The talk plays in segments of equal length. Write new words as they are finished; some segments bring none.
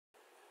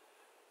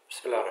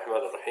بسم الله الرحمن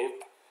الرحيم.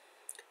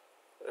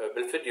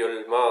 بالفيديو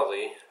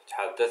الماضي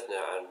تحدثنا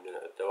عن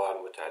الدوال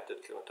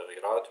متعددة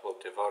المتغيرات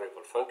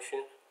multivariable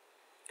function،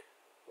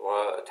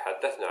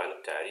 وتحدثنا عن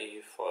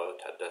التعريف،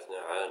 وتحدثنا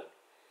عن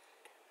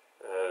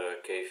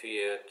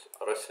كيفية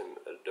رسم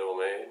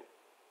الدومين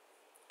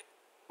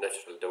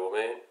natural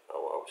domain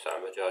أو أوسع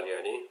مجال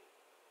يعني،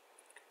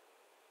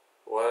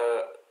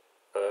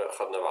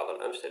 وأخذنا بعض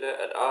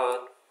الأمثلة.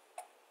 الآن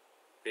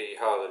في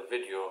هذا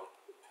الفيديو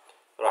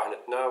راح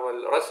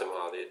نتناول رسم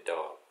هذه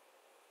الدوال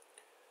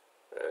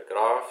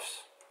graphs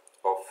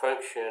of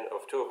function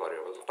of two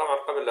variables. طبعا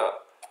قبل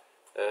لا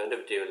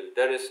نبدأ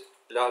الدرس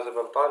لازم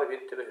الطالب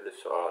ينتبه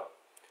للسؤال: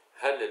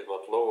 هل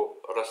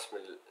المطلوب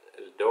رسم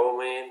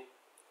الدومين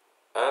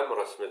أم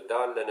رسم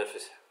الدالة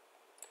نفسها؟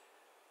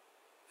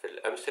 في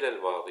الأمثلة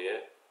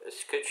الماضية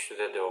sketch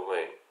the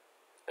domain،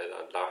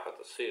 إذا نلاحظ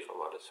الصيغة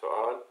مال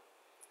السؤال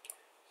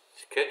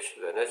sketch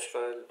the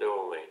natural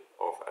domain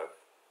of f.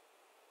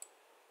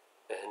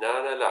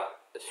 هنا لا،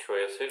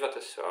 شوية صيغة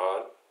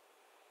السؤال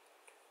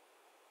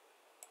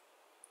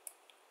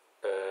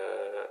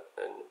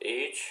in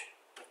each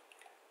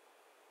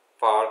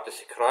part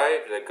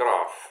describe the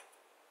graph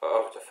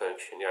of the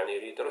function، يعني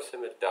يريد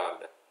رسم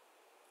الدالة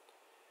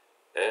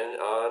in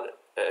an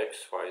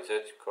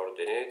xyz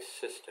coordinate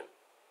system.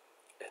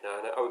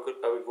 هنا أو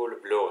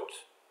يقول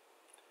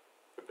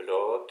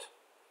plot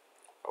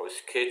أو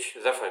sketch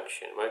the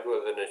function، ما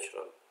يقول the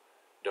natural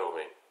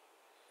domain.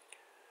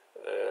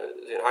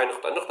 زين، هاي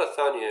النقطة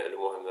الثانية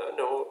المهمة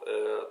أنه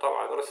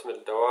طبعا رسم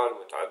الدوال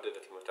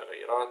متعددة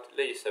المتغيرات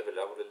ليس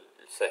بالأمر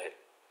السهل،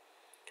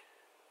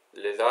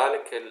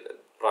 لذلك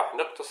راح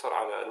نقتصر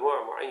على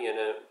أنواع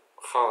معينة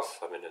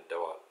خاصة من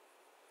الدوال.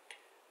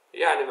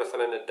 يعني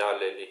مثلا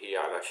الدالة اللي هي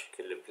على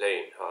شكل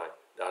بلين، هاي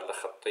دالة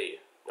خطية،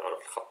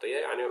 نعرف الخطية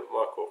يعني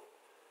ماكو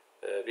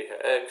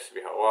بها x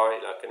بها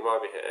y، لكن ما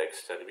بها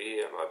x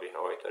تربيع، ما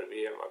بها y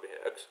تربيع، ما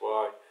بها x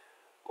y،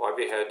 ما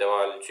بها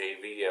دوال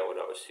جيبية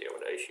ولا أسية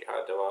ولا أي شيء.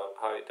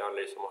 هاي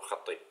دالة يسموها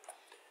خطية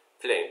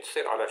بلين،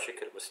 تصير على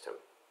شكل مستوي.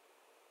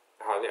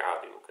 هذه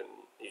عادي ممكن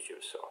يجي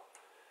بالسؤال.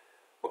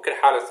 ممكن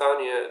حالة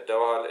ثانية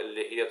الدوال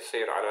اللي هي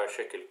تصير على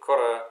شكل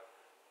كرة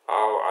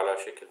أو على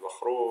شكل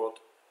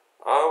مخروط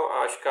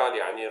أو أشكال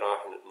يعني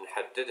راح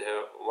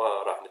نحددها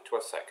وما راح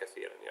نتوسع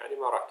كثيرا. يعني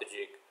ما راح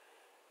تجيك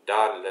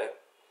دالة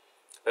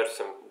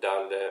ارسم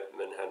دالة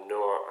من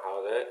هالنوع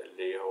هذا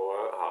اللي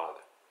هو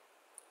هذا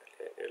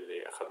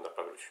اللي أخذنا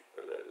قبل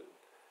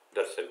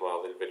الدرس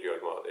الماضي، الفيديو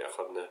الماضي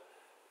أخذنا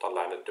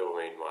طلعنا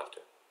الدومين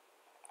مالته،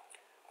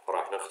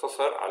 فراح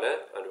نختصر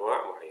على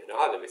أنواع معينة.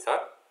 هذا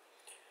مثال.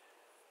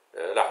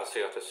 لاحظ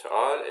صيغة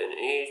السؤال in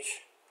each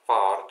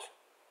part،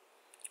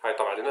 هاي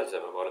طبعا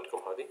الملزمة مالتكم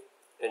هذه.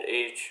 in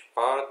each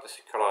part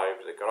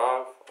describe the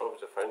graph of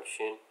the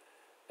function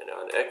in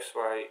an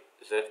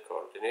xyz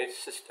coordinate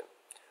system،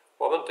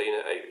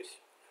 وبنطينا ABC.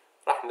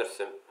 راح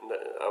نرسم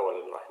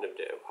أولا، راح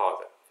نبدأ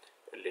بهذا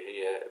اللي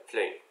هي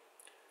plane،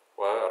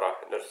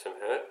 وراح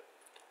نرسمها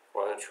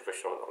ونشوف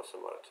شلون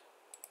الرسم مالتها.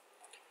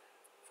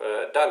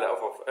 فالدالة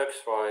of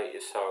xy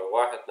يساوي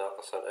 1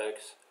 ناقصا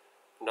x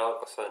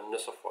ناقصا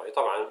نصف y.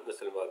 طبعا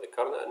مثل ما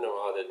ذكرنا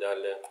أنه هذا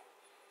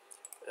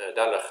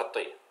دالة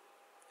خطية،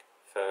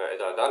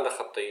 فإذا دالة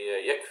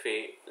خطية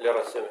يكفي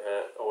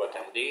لرسمها هو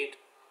تحديد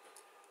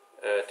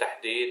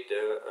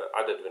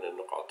عدد من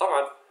النقاط.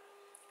 طبعا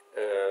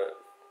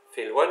في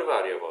ال one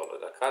variable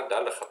إذا كانت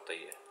دالة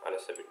خطية، على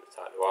سبيل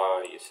المثال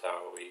y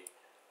يساوي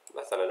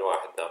مثلا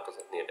 1 ناقص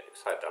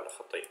 2x، هاي دالة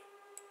خطية.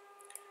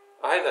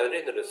 إذا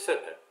نريد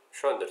نرسمها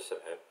شلون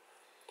نرسمها؟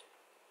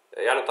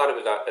 يعني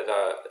طالب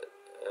إذا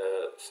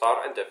صار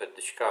عنده فد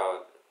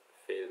إشكال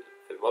في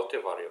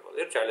المالتي فاريبل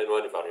يرجع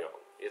للون فاريبل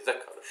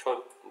يتذكر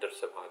شلون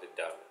نرسم هذه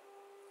الدالة.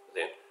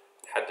 زين،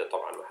 نحدد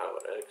طبعا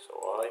محاور x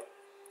و y.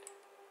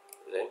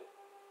 زين،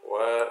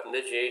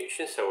 ونجي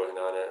شو نسوي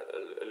هنا؟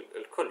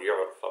 الكل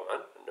يعرف طبعا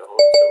انه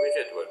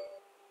نسوي جدول.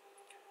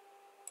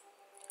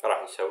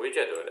 راح نسوي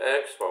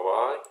جدول x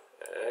و y،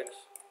 x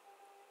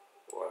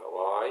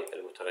و y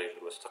المتغير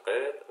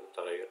المستقل،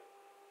 المتغير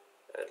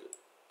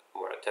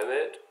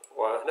المعتمد،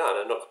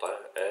 وهنا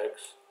نقطة x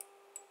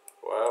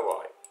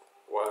و y.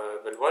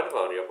 وبالون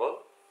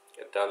فاريبل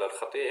الدالة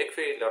الخطية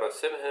يكفي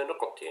لرسمها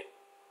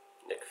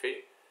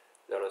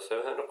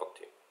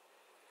نقطتين،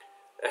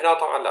 هنا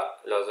طبعا لا،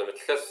 لازم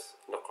 3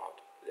 نقاط،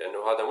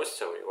 لأنه هذا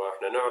مستوي،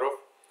 وإحنا نعرف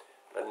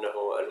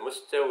أنه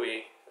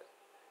المستوي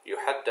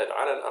يحدد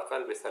على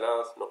الأقل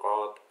ب3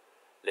 نقاط،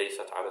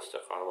 ليست على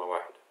استقامة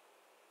واحدة،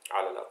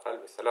 على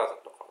الأقل ب3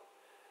 نقاط.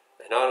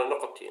 هنا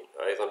نقطتين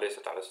أيضا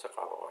ليست على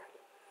استقامة واحدة.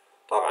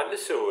 طبعا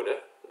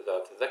للسهولة، إذا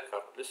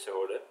تتذكر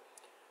للسهولة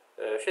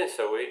شو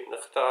نسوي؟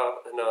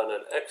 نختار هنا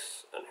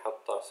الإكس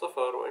نحطه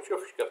 0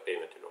 ونشوف ايش قد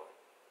قيمة الواي.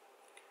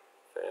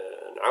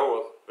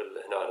 فنعوض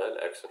هنا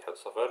الإكس نحط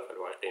 0،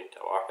 فالواي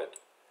قيمته 1.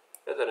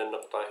 إذا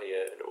النقطة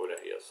هي الأولى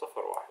هي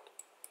 0 1.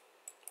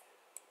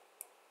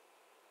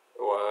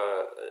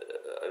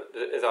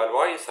 وإذا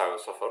الواي يساوي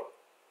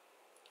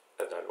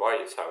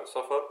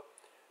 0،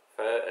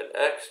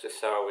 فالإكس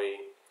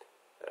تساوي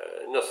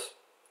نصف،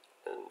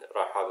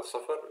 راح هذا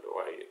 0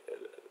 الواي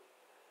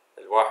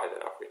الواحد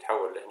العفو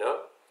يتحول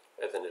لهنا،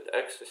 إذن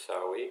الإكس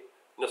تساوي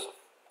نصف.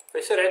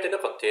 فيصير عندي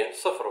نقطتين،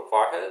 صفر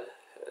وواحد،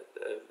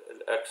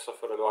 الإكس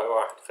صفر الواي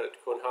واحد خلي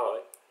تكون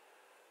هاي،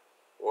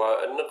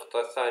 والنقطة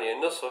الثانية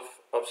نصف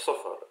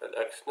بصفر،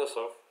 الإكس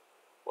نصف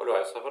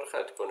والواي صفر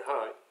خلي تكون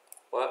هاي،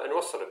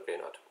 ونوصل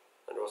بيناتهم.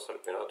 نوصل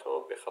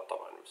بيناتهم بخط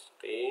طبعا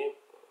مستقيم،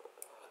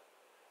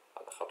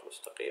 هذا خط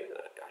مستقيم،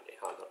 يعني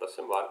هذا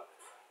الرسم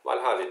مال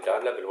هذه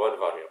الدالة بالون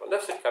فاريبل.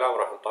 نفس الكلام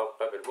راح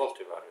نطبقه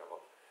بالمولتي فاريبل،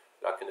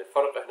 لكن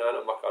الفرق هنا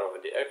ما كانوا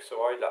عندي اكس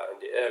وواي، لا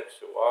عندي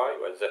اكس وواي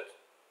وزد.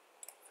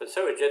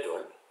 فنسوي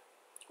جدول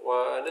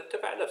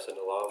ونتبع نفس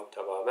النظام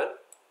تماما،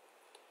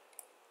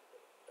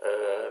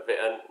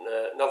 بأن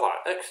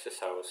نضع اكس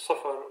تساوي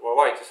صفر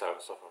وواي تساوي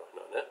صفر.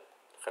 هنا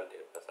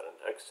نخلي مثلا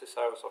اكس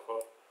تساوي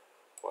صفر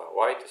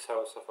وواي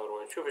تساوي صفر،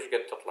 ونشوف ايش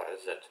قد تطلع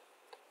الزد.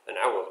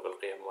 نعوض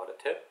بالقيم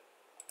مالتها.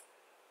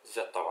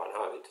 الزد طبعا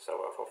هذه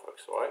تساوي اف اوف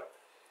اكس واي،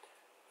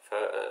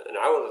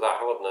 فنعوض إذا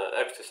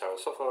عوضنا اكس تساوي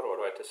صفر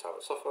والواي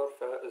تساوي صفر،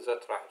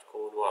 فالزد راح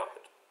تكون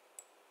واحد.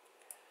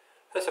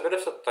 هسه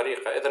بنفس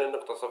الطريقة إذا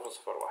النقطة صفر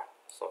صفر واحد،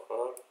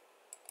 صفر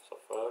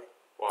صفر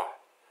واحد،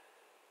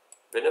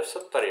 بنفس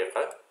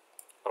الطريقة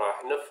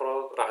راح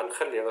نفرض، راح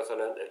نخلي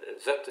مثلا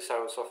الزد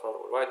تساوي صفر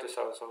والواي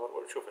تساوي صفر،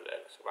 ونشوف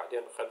الإكس،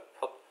 وبعدين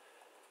نحط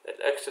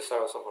الإكس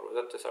تساوي صفر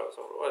والزد تساوي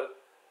صفر،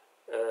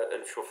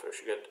 ونشوف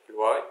إيش قد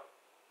الواي.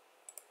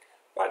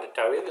 بعد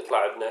التعويض يطلع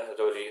عندنا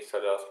هذولي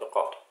 3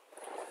 نقاط.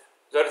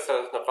 هذول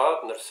 3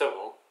 نقاط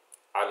نرسمهم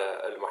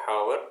على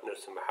المحاور،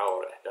 نرسم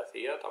محاور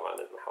إحداثية. طبعا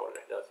المحاور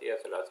الإحداثية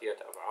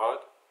 3 أبعاد،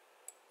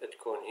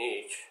 تكون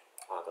هيج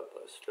هذا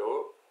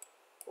الأسلوب،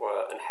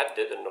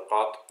 ونحدد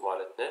النقاط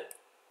مالتنا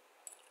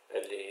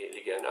اللي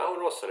لقيناها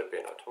ونوصل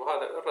بيناتهم.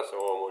 هذا الرسم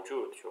هو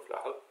موجود، شوف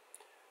لاحظ.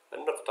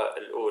 النقطة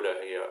الأولى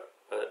هي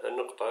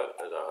النقطة،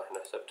 إذا احنا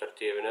حسب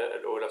ترتيبنا،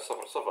 الأولى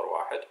صفر صفر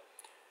واحد،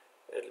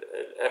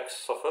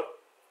 الإكس صفر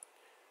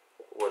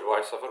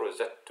والواي صفر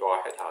والزد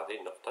واحد، هذه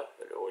النقطة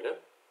الأولى.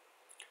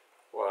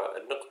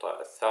 والنقطة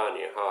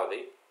الثانية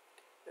هذه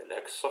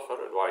الإكس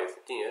صفر الواي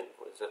 2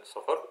 والزد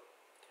صفر.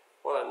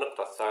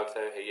 والنقطة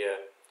الثالثة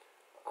هي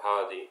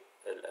هذه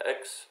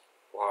الإكس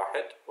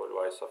 1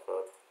 والواي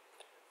صفر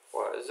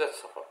والزد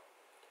صفر.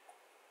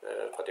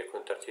 قد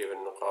يكون ترتيب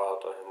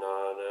النقاط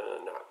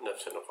هنا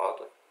نفس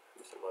النقاط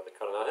مثل ما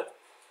ذكرناها،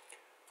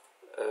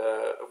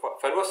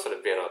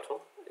 فنوصل بيناتهم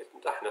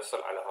راح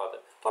نصل على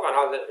هذا.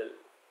 طبعا هذا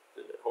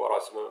هو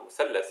رسم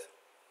مثلث،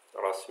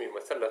 رسمي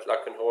مثلث،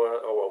 لكن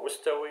هو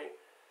مستوي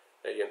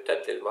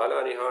يمتد لما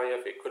لا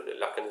نهاية في كل،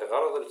 لكن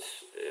لغرض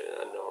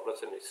أنه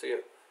الرسم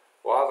يصير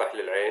واضح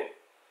للعين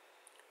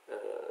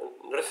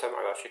نرسم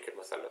على شكل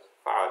مثلث.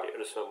 فعادي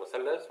ارسم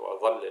مثلث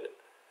وأظلل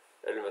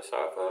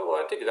المسافة،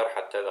 وتقدر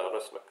حتى إذا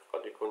رسمك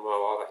قد يكون ما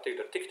واضح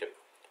تقدر تكتب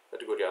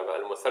تقول يا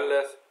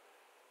المثلث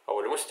أو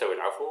المستوي،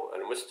 العفو،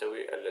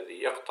 المستوي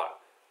الذي يقطع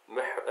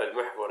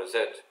المحور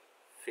زد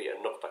في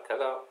النقطة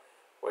كذا،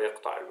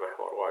 ويقطع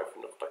المحور واي في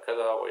النقطة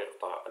كذا،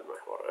 ويقطع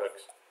المحور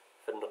اكس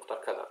في النقطة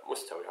كذا.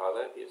 مستوي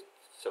هذا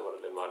يستمر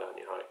لما لا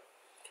نهاية.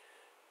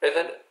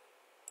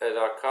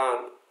 إذا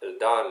كان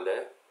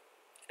الدالة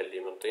اللي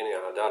منطينا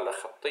إياها دالة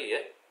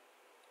خطية،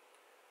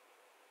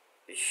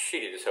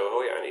 الشيء اللي يسويه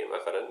هو يعني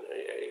مثلا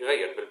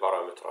يغير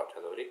بالبارامترات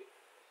هذولي.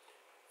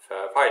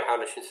 فهاي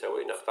الحالة شو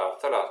نسوي؟ نختار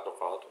 3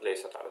 نقاط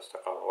ليست على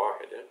استقامة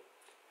واحدة،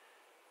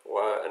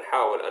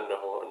 ونحاول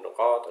أنه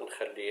النقاط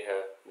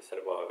نخليها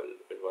مثل ما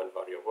بالون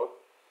فاريبل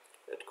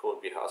تكون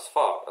بها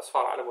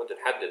أصفار على مود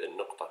نحدد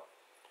النقطة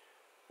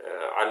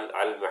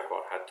على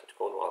المحور حتى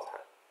تكون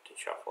واضحة،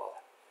 تنشاف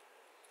واضحة.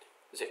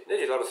 زين،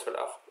 نجي للرسم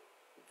الآخر.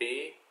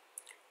 ب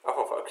اف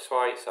اوف اكس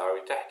واي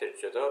يساوي تحت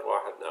الجذر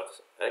 1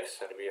 ناقص اكس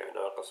تربيع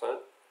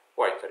ناقصا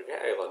واي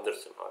تربيع. أيضا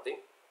نرسم هذه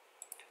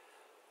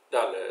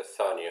الدالة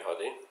الثانية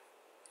هذه.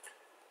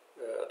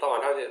 طبعا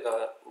هذه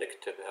إذا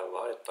نكتبها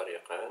بهاي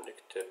الطريقة،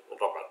 نكتب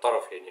نربع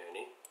الطرفين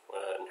يعني،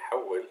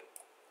 ونحول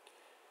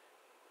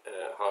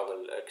هذا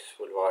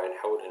الإكس والواي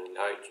نحولهن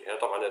لهاي الجهة.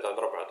 طبعا إذا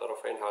نربع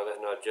الطرفين هذا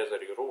هنا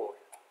الجذر يروح،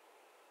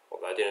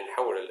 وبعدين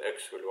نحول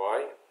الإكس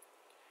والواي،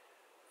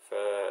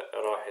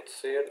 فراح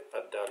تصير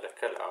الدالة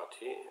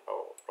كالآتي،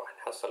 أو راح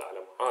نحصل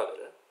على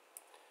معادلة.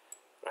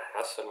 راح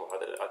نحصل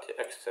معادلة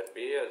الآتي: إكس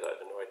تربيع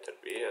زائد واي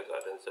تربيع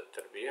زائد زد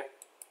تربيع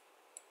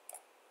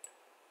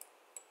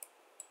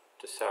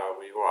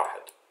تساوي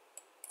 1.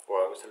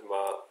 ومثل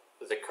ما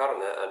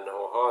ذكرنا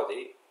أنه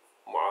هذه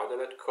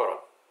معادلة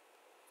كرة،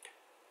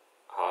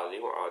 هذه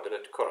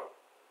معادلة كرة.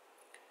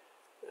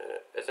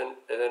 إذن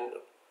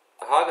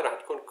هذه راح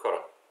تكون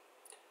كرة.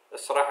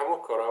 الصراحة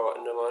مو كرة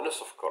وإنما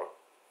نصف كرة.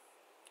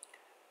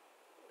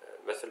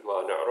 مثل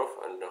ما نعرف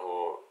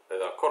أنه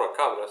إذا كرة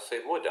كاملة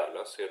تصير مو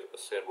دالة،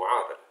 تصير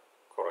معادلة.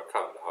 كرة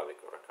كاملة، هذه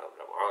كرة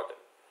كاملة معادلة.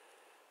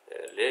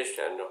 ليش؟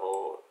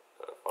 لأنه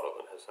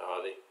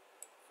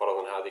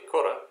فرضا هذه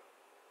كرة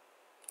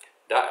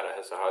دائرة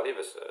هسه هذه،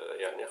 بس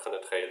يعني خلينا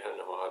نتخيلها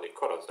أنه هذه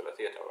كرة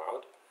 3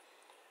 أبعاد.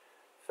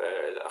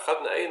 فإذا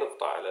أخذنا أي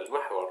نقطة على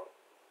المحور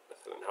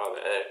مثلا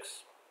هذا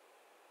إكس،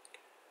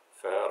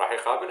 فراح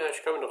يقابلها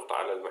كم نقطة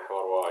على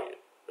المحور واي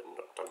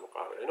بالنقطة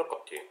المقابلة؟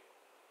 نقطتين.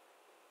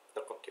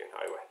 نقطتين،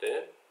 هاي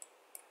وحدة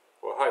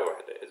وهاي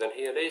وحدة، إذن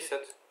هي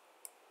ليست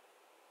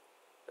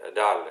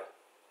دالة،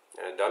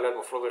 يعني الدالة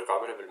المفروض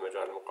يقابلها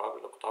بالمجال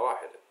المقابل نقطة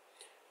واحدة.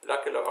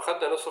 لكن لو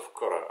أخذنا نصف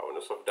كرة أو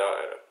نصف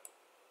دائرة،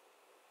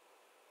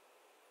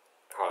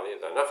 هذه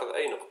إذا ناخذ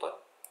أي نقطة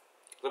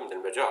ضمن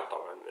المجال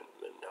طبعا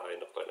من هاي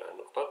النقطة إلى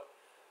النقطة،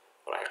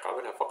 راح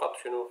يقابلها فقط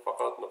شنو؟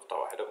 فقط نقطة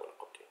واحدة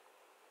ونقطتين.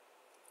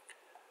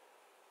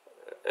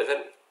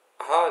 إذن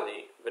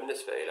هذه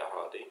بالنسبة إلى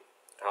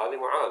هذه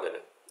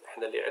معادلة،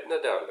 إحنا اللي عندنا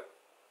دالة،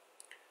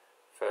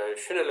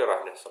 فشنو اللي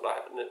راح نحصل؟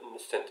 راح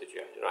نستنتج،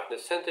 يعني راح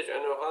نستنتج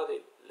أنه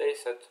هذه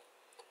ليست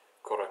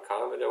كرة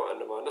كاملة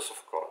وإنما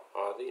نصف كرة،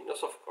 هذه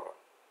نصف كرة.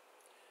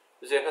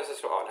 زين، هسه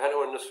سؤال، هل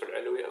هو النصف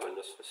العلوي أم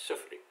النصف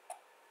السفلي؟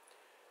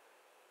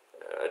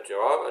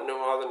 الجواب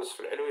أنه هذا النصف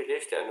العلوي.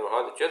 ليش؟ لأنه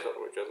هذا جذر،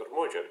 والجذر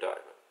موجب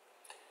دائما.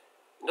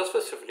 النصف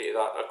السفلي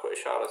إذا أكو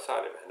إشارة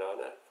سالبة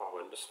هنا فهو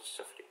النصف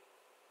السفلي،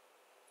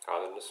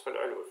 هذا النصف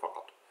العلوي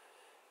فقط.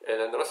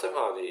 إذا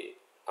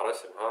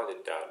رسم هذه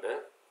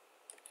الدالة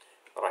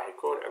راح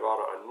يكون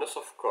عبارة عن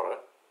نصف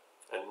كرة،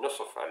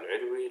 النصف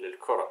العلوي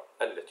للكرة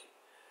التي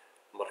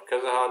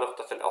مركزها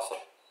نقطة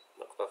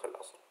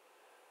الأصل،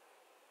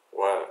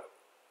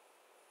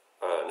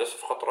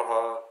 ونصف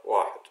قطرها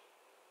 1.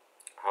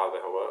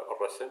 هذا هو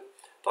الرسم.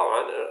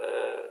 طبعا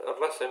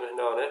الرسم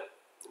هنا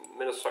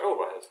من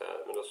الصعوبة،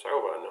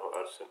 أنه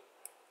أرسم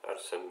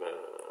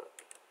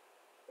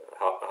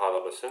هذا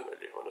الرسم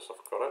اللي هو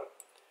نصف كرة،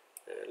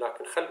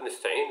 لكن خلينا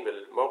نستعين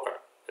بالموقع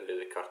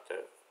اللي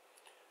ذكرته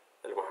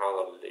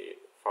المحاضرة اللي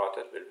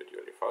فاتت، بالفيديو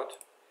اللي فات.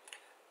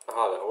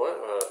 هذا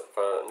هو.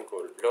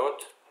 فنقول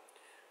بلوت.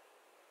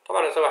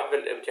 طبعا هسه واحد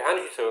بالامتحان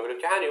ايش يسوي؟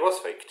 بالامتحان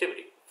يوصفه، يكتب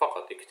لي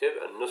فقط،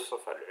 يكتب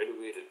النصف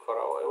العلوي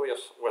للكرة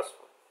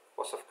ويوصفه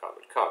وصف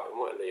كامل،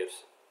 مو الا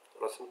يرسم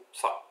رسم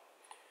صعب.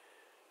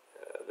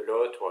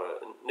 بلوت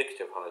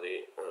ونكتب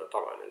هذه.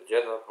 طبعا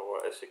الجذر هو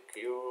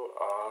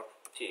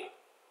SQRT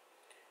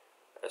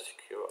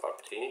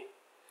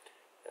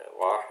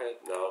 1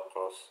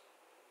 ناقص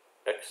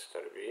X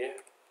تربيع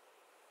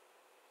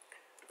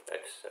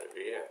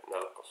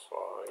ناقص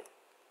Y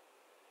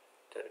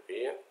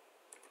تربيع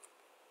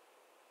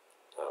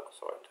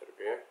ناقص Y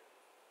تربيع،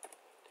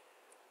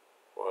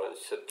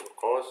 ونسد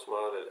القوس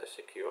مال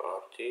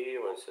SQRT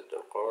ونسد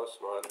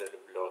القوس مال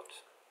البلوت.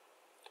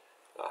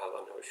 لاحظ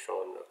انه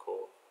شلون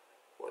اكو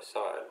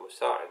وسائل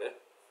مساعدة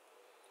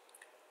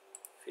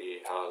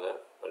في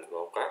هذا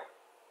الموقع،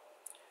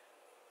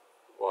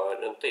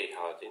 وننطيه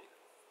هذه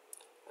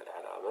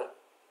العلامة،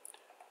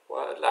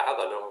 ونلاحظ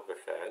انه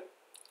بالفعل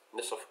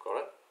نصف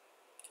كرة.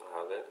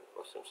 هذا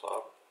الرسم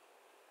صار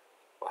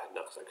 1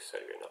 ناقص X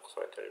تربيع ناقص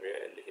Y تربيع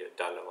اللي هي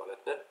الدالة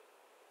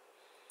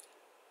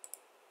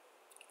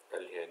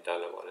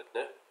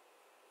مالتنا،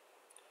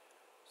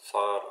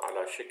 صار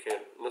على شكل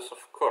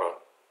نصف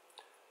كرة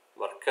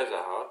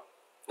مركزها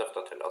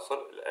نقطة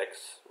الأصل،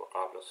 الإكس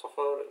مقابلة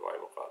 0، الواي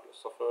مقابلة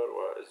 0،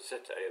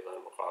 والزد أيضا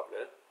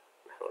مقابلة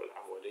المحور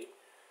العمودي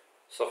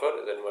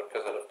 0. إذا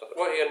مركزها نقطة،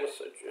 وهي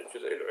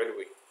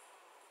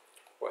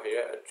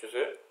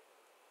الجزء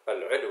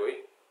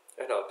العلوي،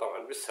 هنا طبعا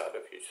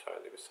بالسالب، هي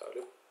هذه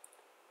بالسالب،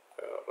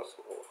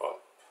 الرسم هو هذا.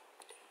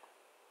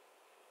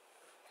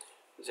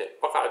 زين،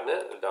 بقى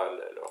عندنا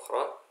الدالة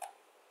الأخرى.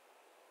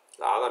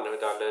 لاحظ أنه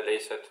دالة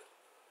ليست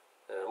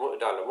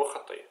دالة مو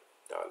خطية،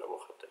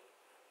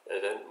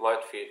 إذا ما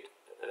تفيد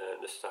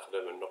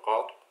نستخدم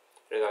النقاط،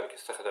 لذلك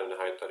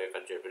استخدمنا هاي الطريقة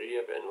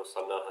الجبرية بأن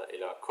وصلناها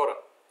إلى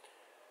كرة.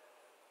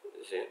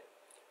 زين،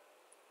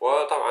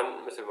 وطبعا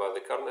مثل ما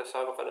ذكرنا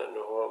سابقا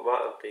أنه ما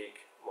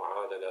أعطيك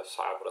معادلة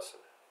صعب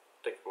رسمها،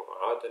 أعطيك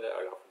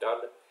معادلة أو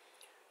دالة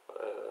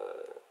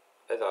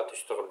إذا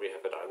تشتغل بها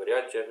في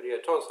العمليات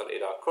الجبرية توصل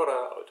إلى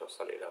كرة أو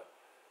توصل إلى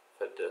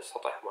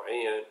سطح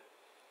معين.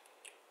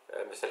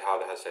 مثل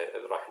هذا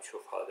هسه راح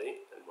نشوف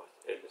هذه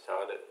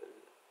المثال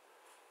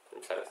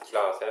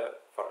 3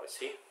 فرع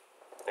سي،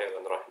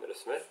 أيضا راح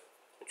نرسمه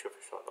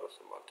نشوف شلون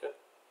الرسم مالته.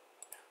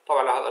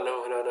 طبعا لاحظ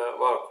أنه هنا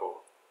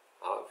ماكو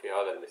في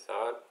هذا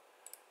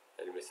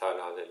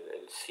المثال هذا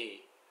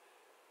السي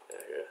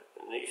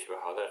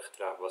يشبه هذا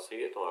اختلاف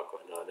بسيط، ماكو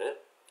هنا،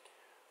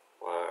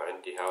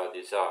 وعندي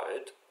هذه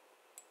زائد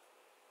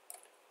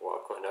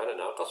واكو هنا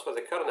ناقص،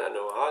 وذكرنا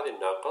انه هذه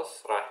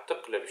الناقص راح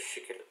تقلب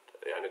الشكل،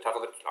 يعني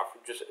تاخذ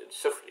الجزء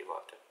السفلي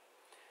مالته.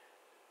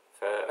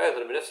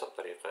 فايضا بنفس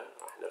الطريقة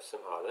راح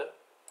نرسم هذا.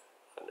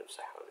 خلينا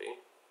نمسح هذه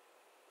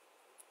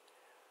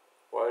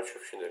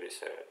ونشوف شنو اللي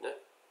يصير عندنا.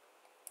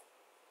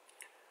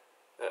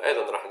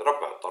 ايضا راح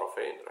نربع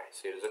الطرفين، راح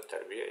يصير زد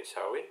تربيع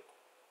يساوي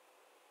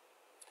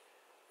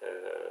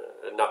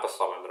الناقص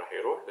طبعا راح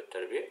يروح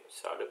بالتربيع،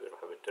 السالب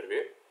يروح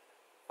بالتربيع،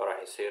 فراح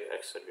يصير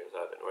اكس تربيع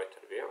زائد واي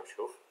تربيع.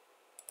 ونشوف،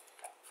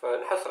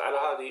 فنحصل على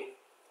هذه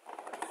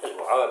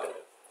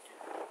المعادلة.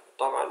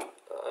 طبعا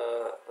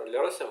اللي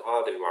رسم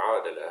هذه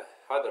المعادلة،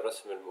 هذا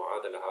الرسم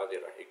المعادلة هذه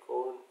راح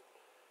يكون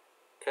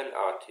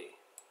كالآتي.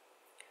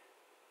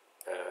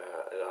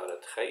 إذا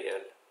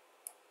نتخيل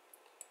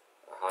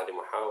هذه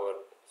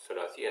محاور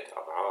ثلاثية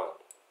أبعاد،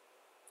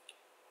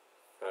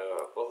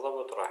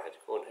 فبالضبط راح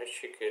تكون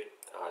هالشكل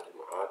هذه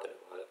المعادلة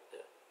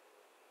مالتنا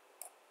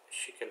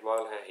الشكل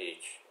مالها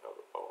هيج،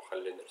 أو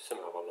خلينا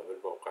نرسمها والله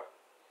بالموقع،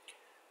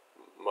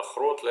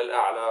 مخروط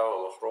للأعلى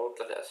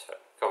ومخروط للأسفل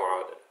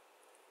كمعادلة.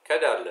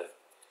 كدالة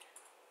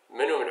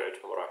منو من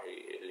عندهم راح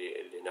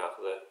اللي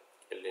ناخذه؟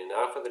 اللي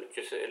ناخذ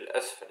الجزء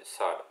الأسفل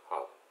السالب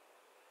هذا،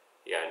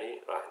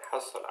 يعني راح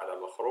نحصل على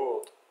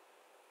مخروط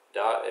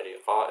دائري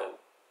قائم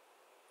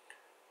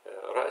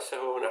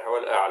رأسه نحو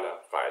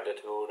الأعلى،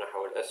 قاعدته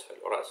نحو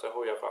الأسفل،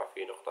 ورأسه يقع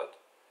في نقطة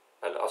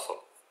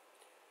الأصل.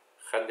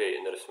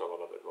 خلي نرسمه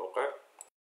والله بالموقع.